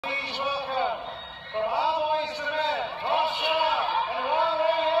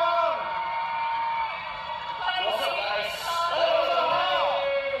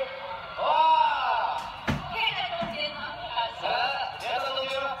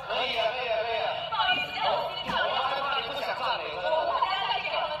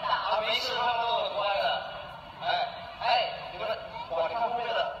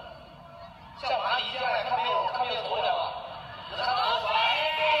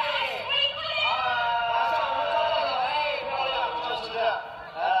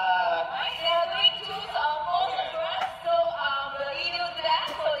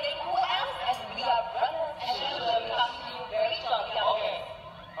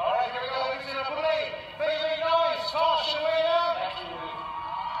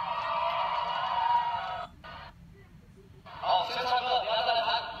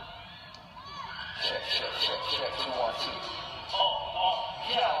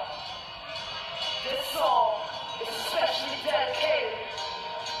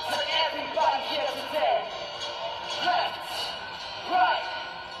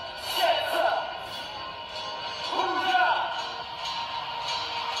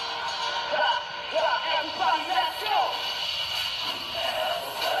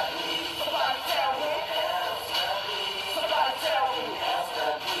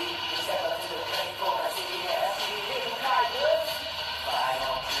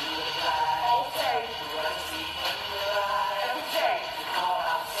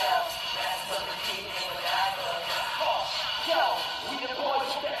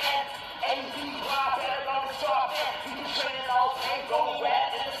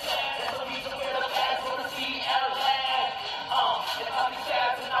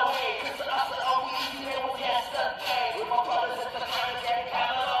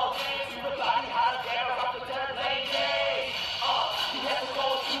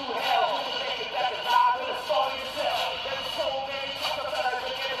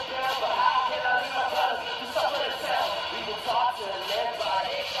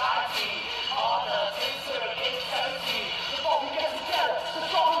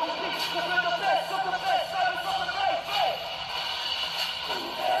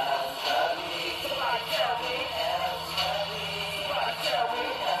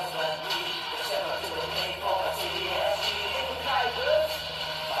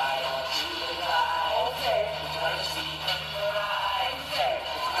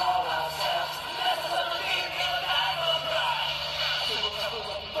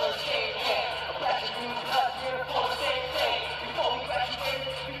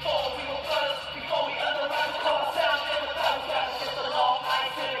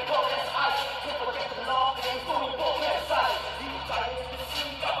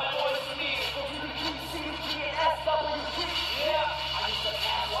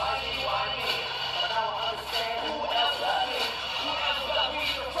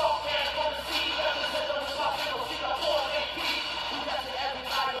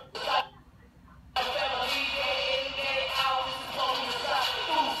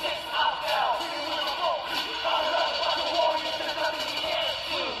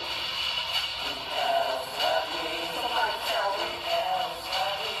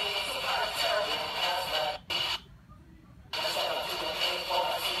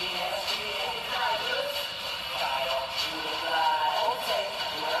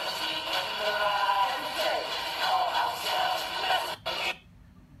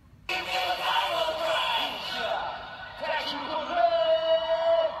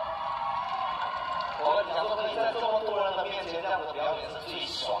想说可以在这么多人的面前这样子表演是最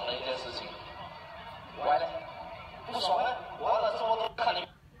爽的一件事情。歪嘞，不爽嘞，玩了这么多，看你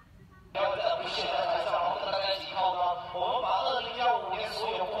表演在不懈在台上，然后跟大家一起抛光，我们把2015年所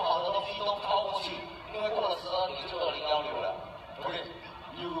有不好的东西都抛过去，因为过了12年就2016了。Okay,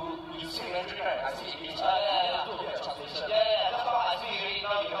 you speak Mandarin, right? I speak English. Yeah. Do a bit of translation. Yeah. That's why I speak English.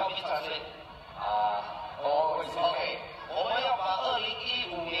 Now you help me translate. Okay. 我们要把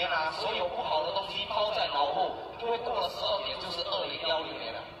2015年所有不好的东西抛在脑后，因为过了12年就是2016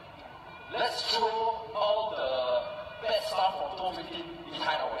年了。Let's throw all the bad stuff from 2015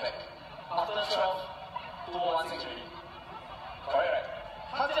 behind our back. After 12, 2016 already. Correct, right?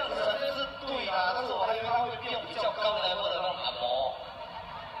 他这样子肯定是对的，但是我还以为他会变比较高 level 的那种按摩，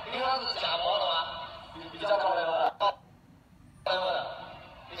因为他是假模的嘛，比较高 level 的。高 level 的，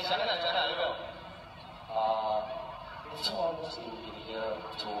你想想有没有？It's almost in the year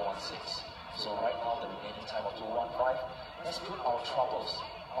 2016. So right now the remaining time of 2015, let's put our troubles,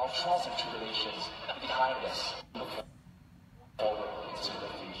 our trials and tribulations behind us. Look forward into the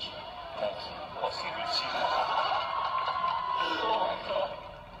future. Thank you. 我心里气。Oh my god.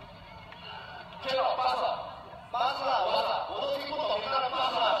 天啊，巴士啊，我都听不懂你那个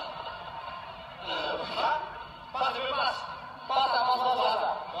巴士啊。巴士没巴士，巴士。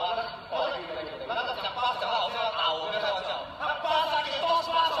完了，那个讲巴士讲的好像要打我，没开玩笑。他巴士给Tosh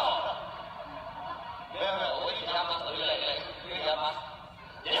巴士。没有，我给他巴士，给他巴士。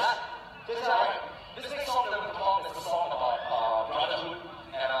Yes. 接下来 ，this next song that we perform is a song about brotherhood,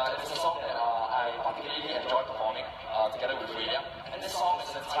 and it's a song that I particularly enjoy performing together with Weiliang. And this song is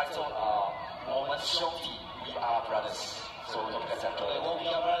entitled 我们兄弟 We Are Brothers. So we hope you guys enjoy it. We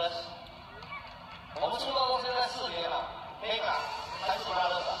Are Brothers. 我们出道到现在4年了，黑卡还是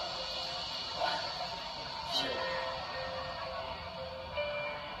Brothers 啊。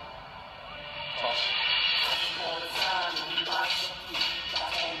Tosh。我的家有一把兄弟，大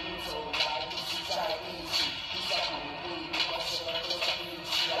家一路走来一直在一起，互相鼓励，不管什么都在一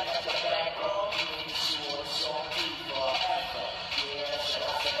起。大家叫 backbone， 你是我的兄弟 forever。Yeah, shout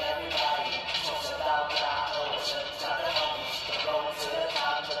out to everybody， 从小到大和我成长的 homies， 都跟着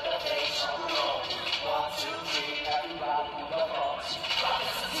他们真的非常不容易。1, 2, 3， everybody 不要放弃，把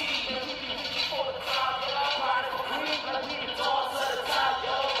自己。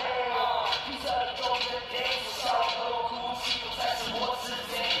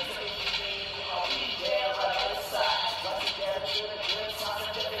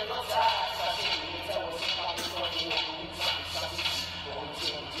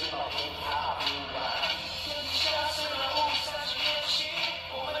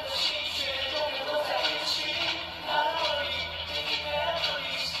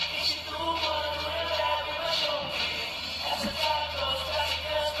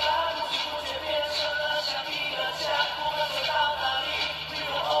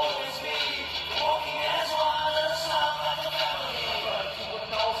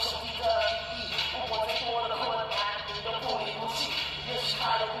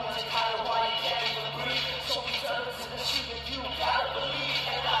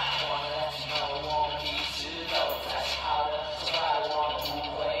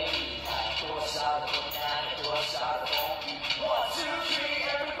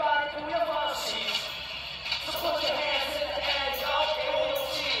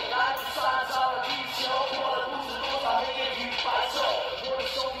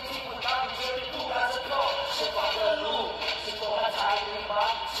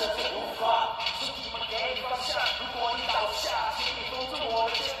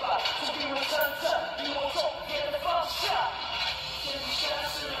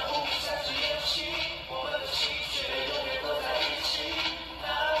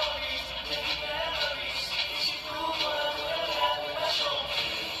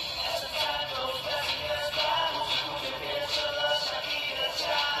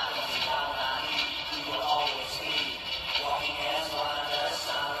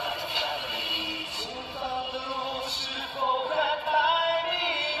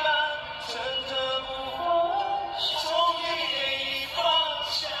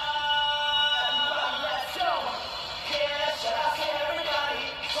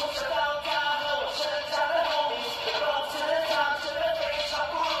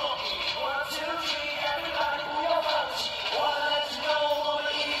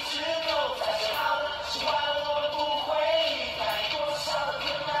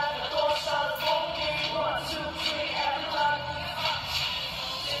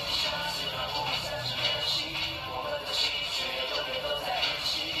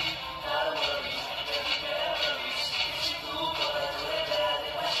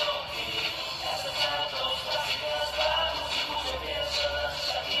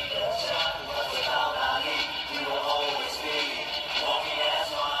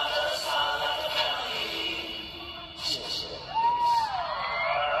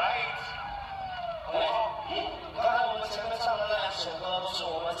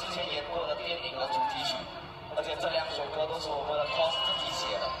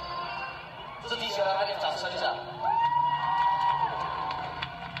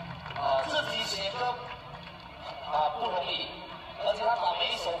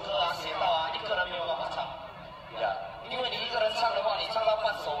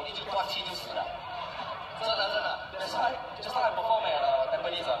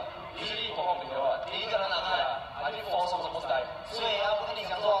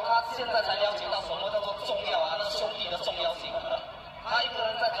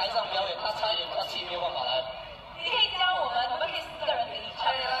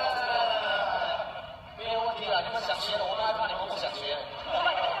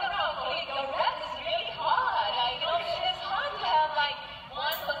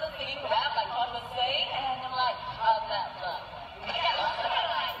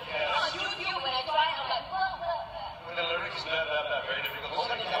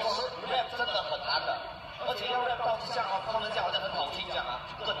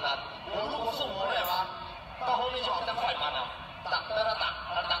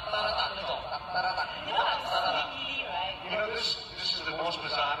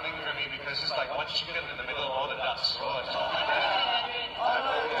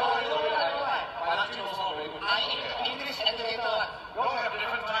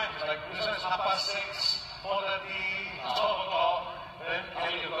6:30 for the protocol. Then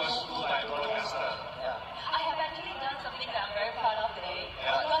you goes to my broadcaster. Yeah. I have actually done something that I'm very proud of today.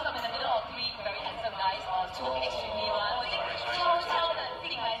 Yeah. Because I'm in the middle of three very handsome guys, or two extremely one.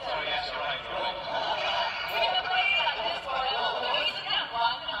 Sorry, yes, you're right. We have been playing like this forever. 我们一直这样玩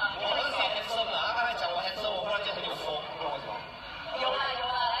啊。我很少handsome的，他刚才讲我handsome，我忽然间很有风，不知道为什么。有啦，来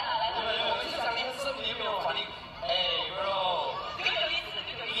啦。我一直讲你 handsome，你又没有反应。哎 ，bro， 这个有意思，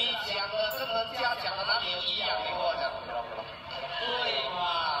你讲的跟人家讲的哪里有一样？你跟我讲，对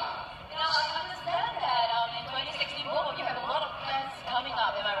嘛？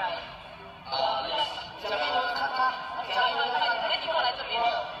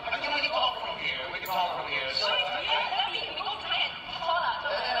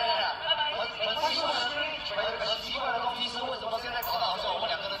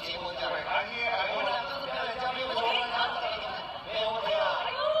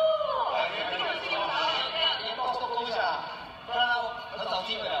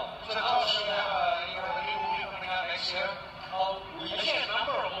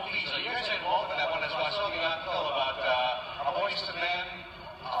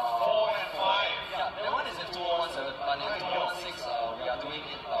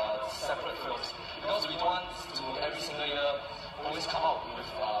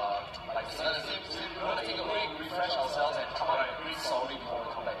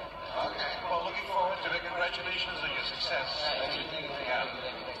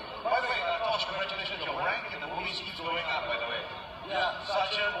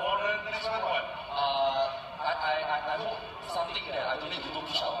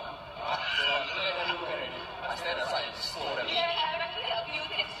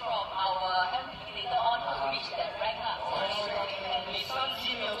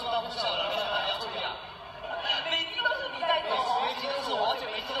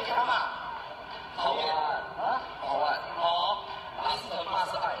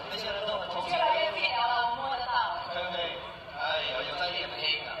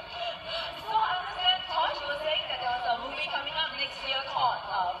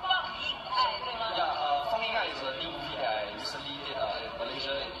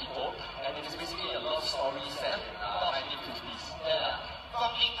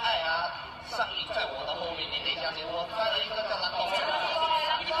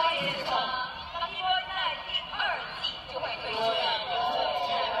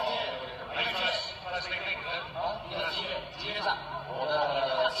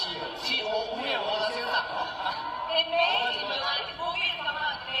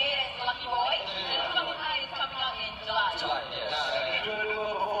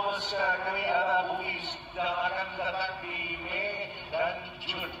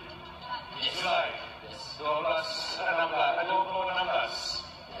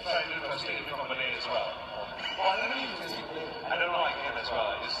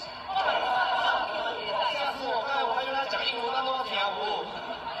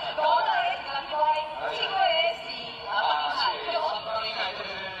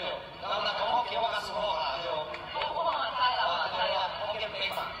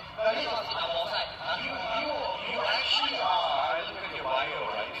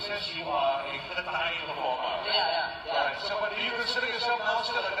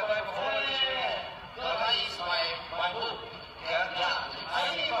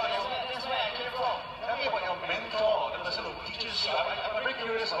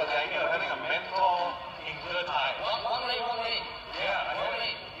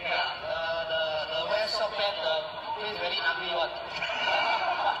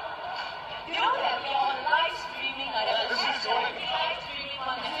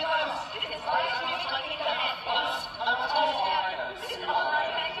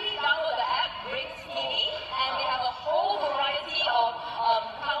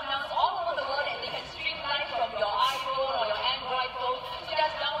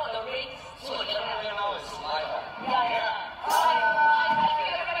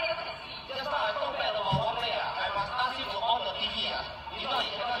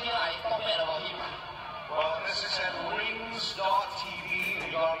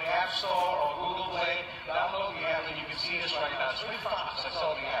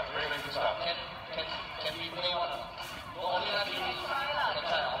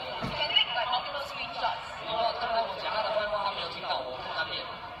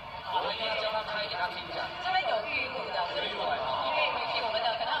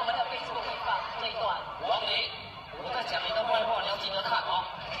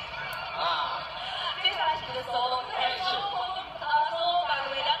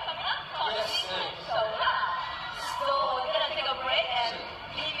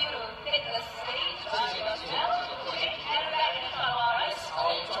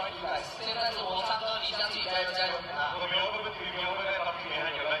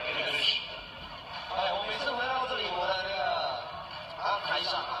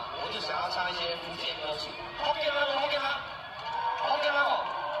啊，我就想要唱一些福建歌曲。福建吗？福建吗？福建吗？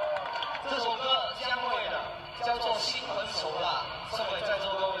这首歌将会的，叫做《心狠手辣》，送给在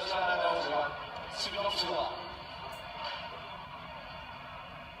座各位，希望大家都喜欢，是不是都喜欢？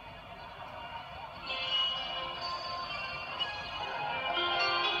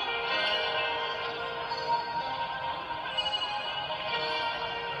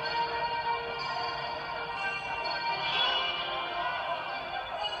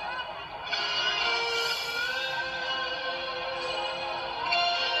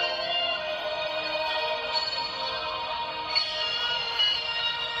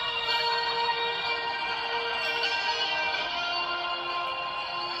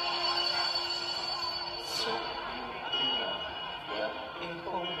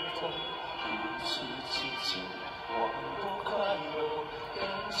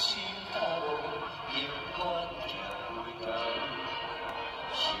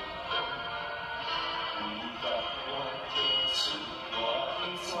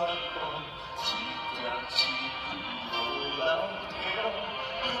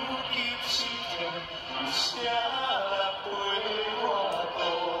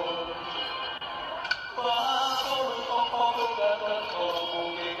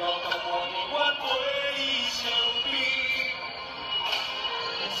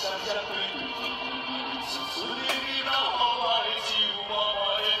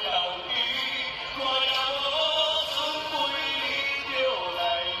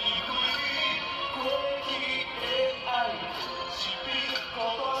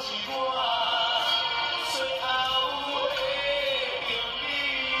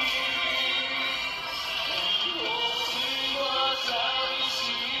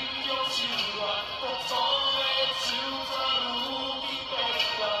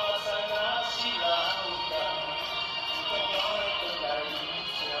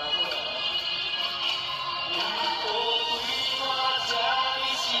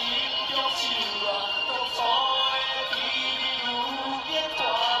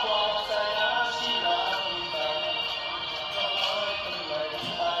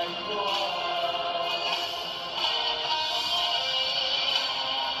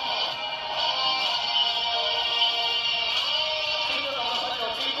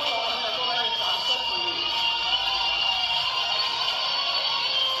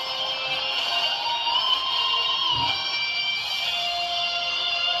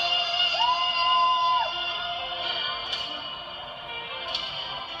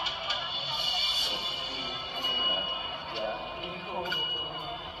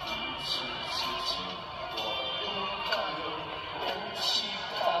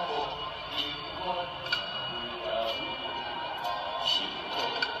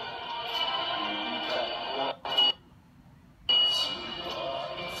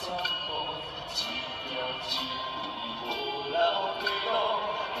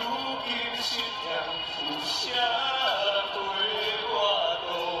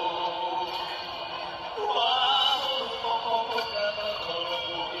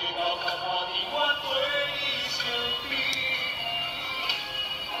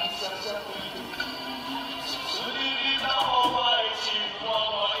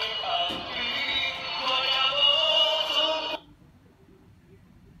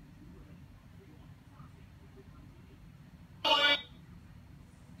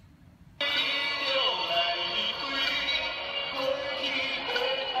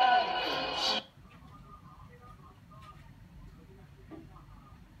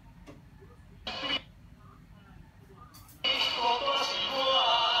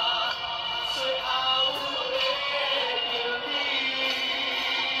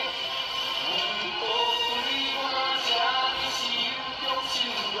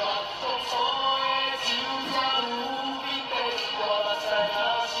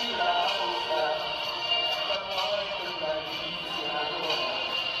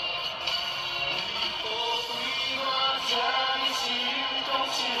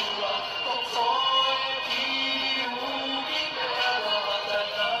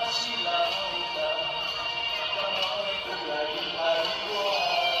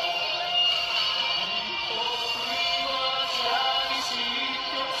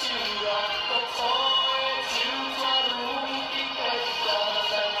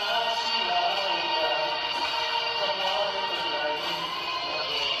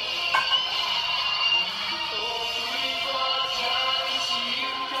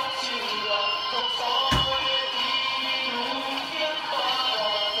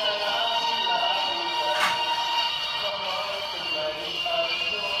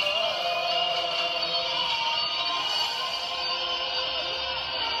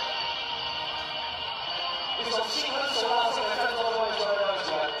一首新很熟啊，这个在座各位喜欢不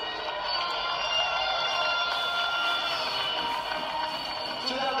喜欢？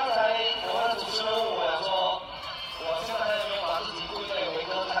就像刚才我们的主持人问我讲说，我现在在那边把自己归类为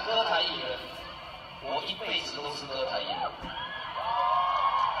歌台艺人，我一辈子都是歌台艺人。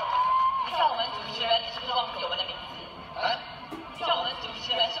你叫我们主持人，你是不是忘记我们的名字？哎，叫我们主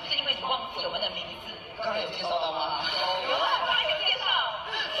持人，是不是因为你忘记我们的名字？刚才有介绍到吗？有啊，刚才有介绍。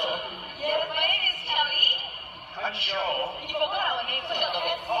Yes, my name is Kelly. I'm Joe. You forgot our name.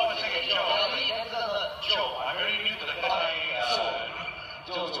 Oh, it's okay, Joe. Joe, I'm very new to the Thai.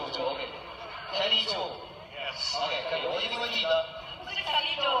 Joe, OK. Kelly Joe. Yes. OK， 可以，我一定会记得。这是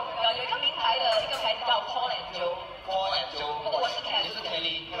Kelly Joe，有一个名牌的一个牌子叫 Paul and Joe。Paul and Joe。不过我是 Kelly。你是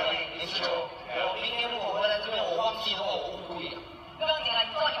Kelly， 你是 Joe。我明天如果回来这边我忘记的话，我误会。不用紧了，你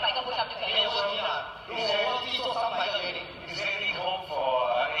做100个 push up 就可以了。没有问题啦，如果我忘记做300个给你。Is there any hope for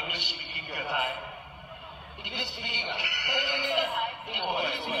English speaking Thai? English speaking 啊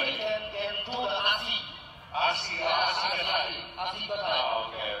？English speaking can do the RC. RC Thai. RC Thai.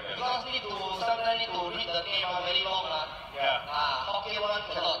 Okay. Because sometimes need to read the name very long lah. Yeah. Hokkien one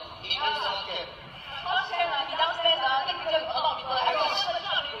cannot. English one can. Tosh can he downstairs take picture with a lot of people. I got the shot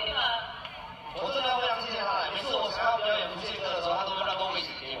with him 我真的要非常谢谢他，每次我想要表演不见歌的时候，他都会让个位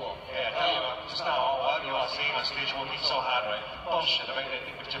置给我。Yeah, tell you, just now, while you are singing on stage, working so hard, right? Tosh, the back there,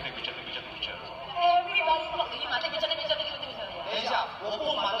 take picture. Everybody talk to him, take picture. 等一下，我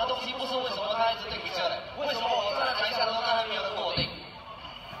不满的东西不是为什么他一直 take picture 嘞？为什么我站在台下的时候他还没有人跟我 take？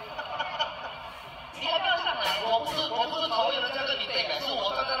 你还不要上来？我不是讨厌人家跟你 take， 是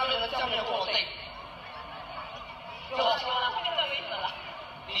我站在那边人家没有跟我 take。有了，后面都有一个了。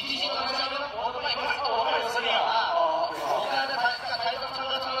你继续站在下面，我看有声音啊！我刚才在台上唱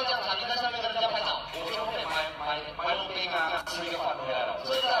歌唱到这样惨，你在下面跟人家拍照，我就会买路边啊，吃一个饭回来了，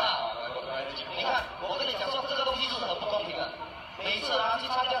真的啊！你看，我跟你讲说这个东西是很不公平的。每次啊去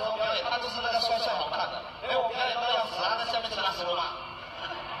参加什么表演，他都是那个帅好看的，因为我表演都要死啊，在下面吃他什么嘛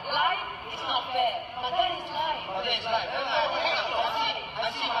 ？Life is not fair, but that is life. But that is life.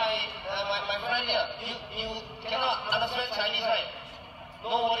 I see my friend here. You cannot understand Chinese, right? No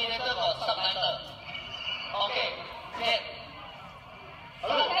worry, later got subtitle. Okay, okay.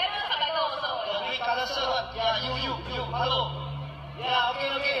 Hello. We got a servant. Yeah, you. Hello. Yeah,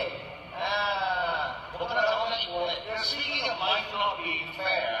 okay. Speaking of life not being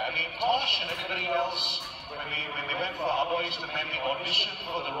fair, I mean, Tosh and everybody else, when they went for our boys to men, they auditioned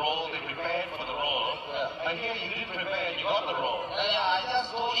for the role, they prepared for the role. And here you didn't prepare, you got the role. Yeah, I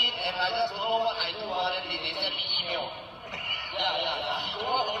just go in and I just don't know what I do, then they send me email. Yeah. You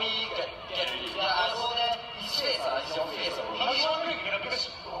don't only get it. Yeah, I go there, his face, it's your face. I was wondering, because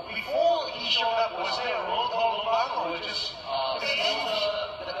before he showed up, was there a role called Wang, or was just...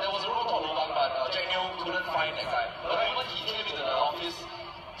 There was a role called Wang, but Jack Neo couldn't find that guy. But when he came into the office,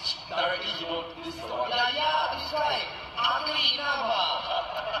 directly he wrote, this is the one. Yeah, this guy, ugly enough.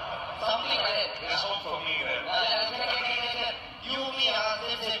 Something like that. This one for me then. Yeah. You, me,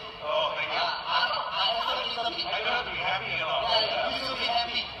 same. Oh, thank you. I don't have to be happy at all. You should be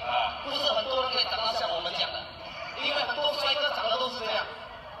happy. 不是很多人可以长到像我们讲的，因为很多帅哥长得都是这样。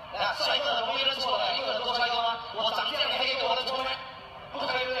帅哥很容易认错的，因为很多帅哥吗？我长这样，你还给我认错吗？不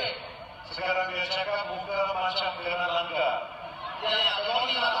可以，对不对？Sekarang dia cakap muka macam kena langgar. Ya, kalau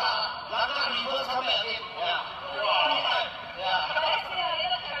ni langgar reverse come back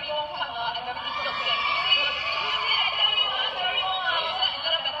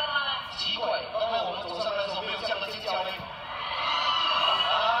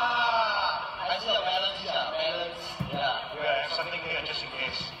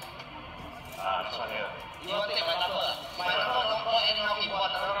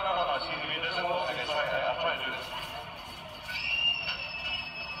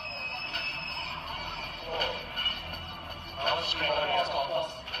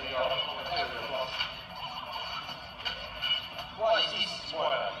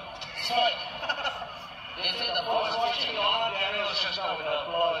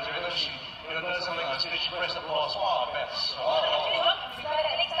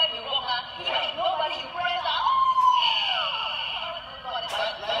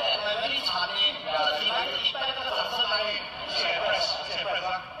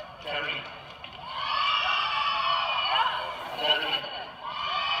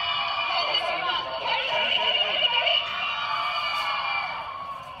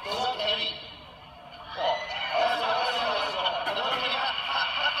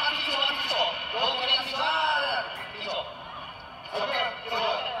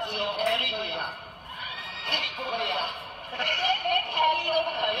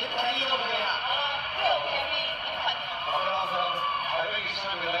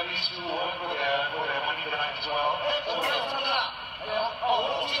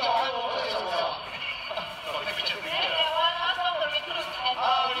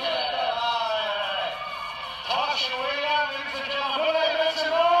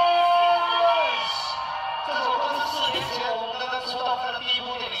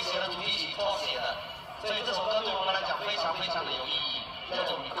那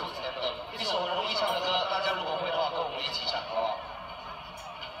种你裤子才不抖。一首很容易唱的歌，大家如果会的话，跟我们一起唱，好不好？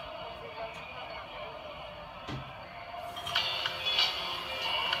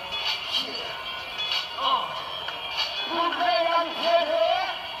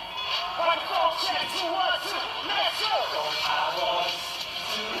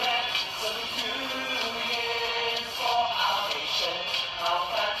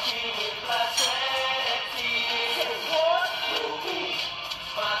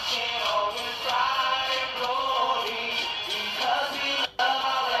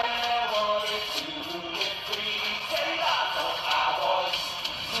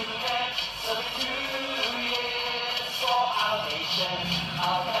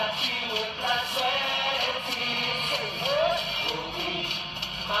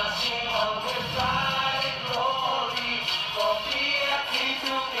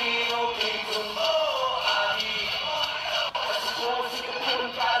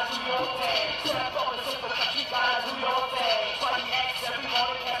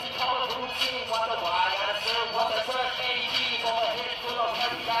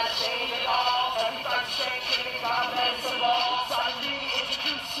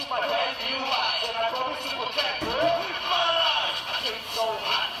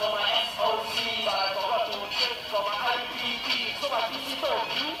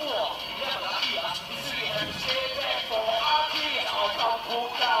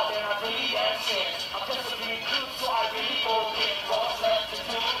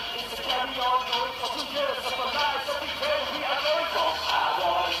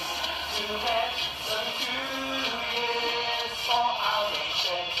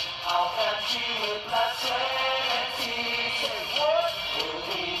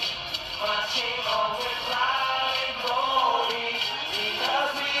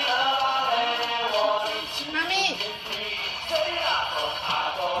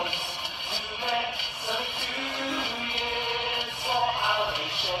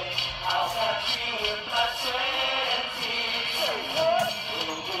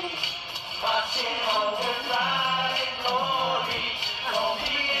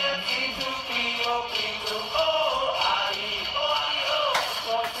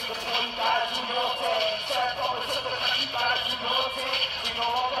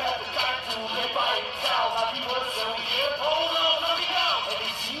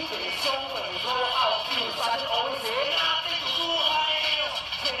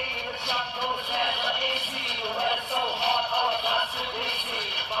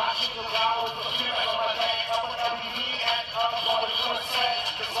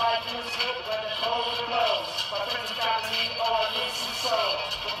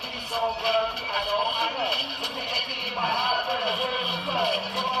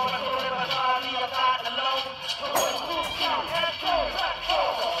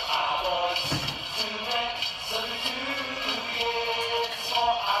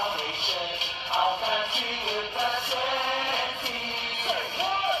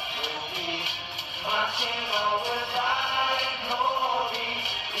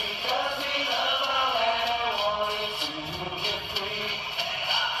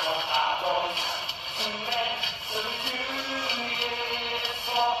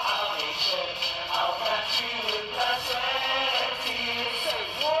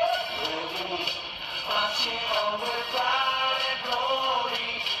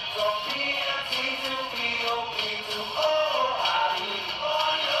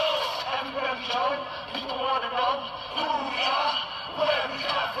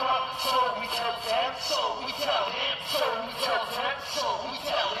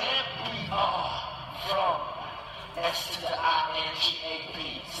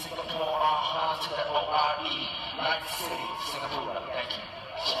 Singapore, to the ORE, like the city, Singapore. Thank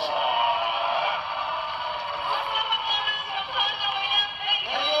you.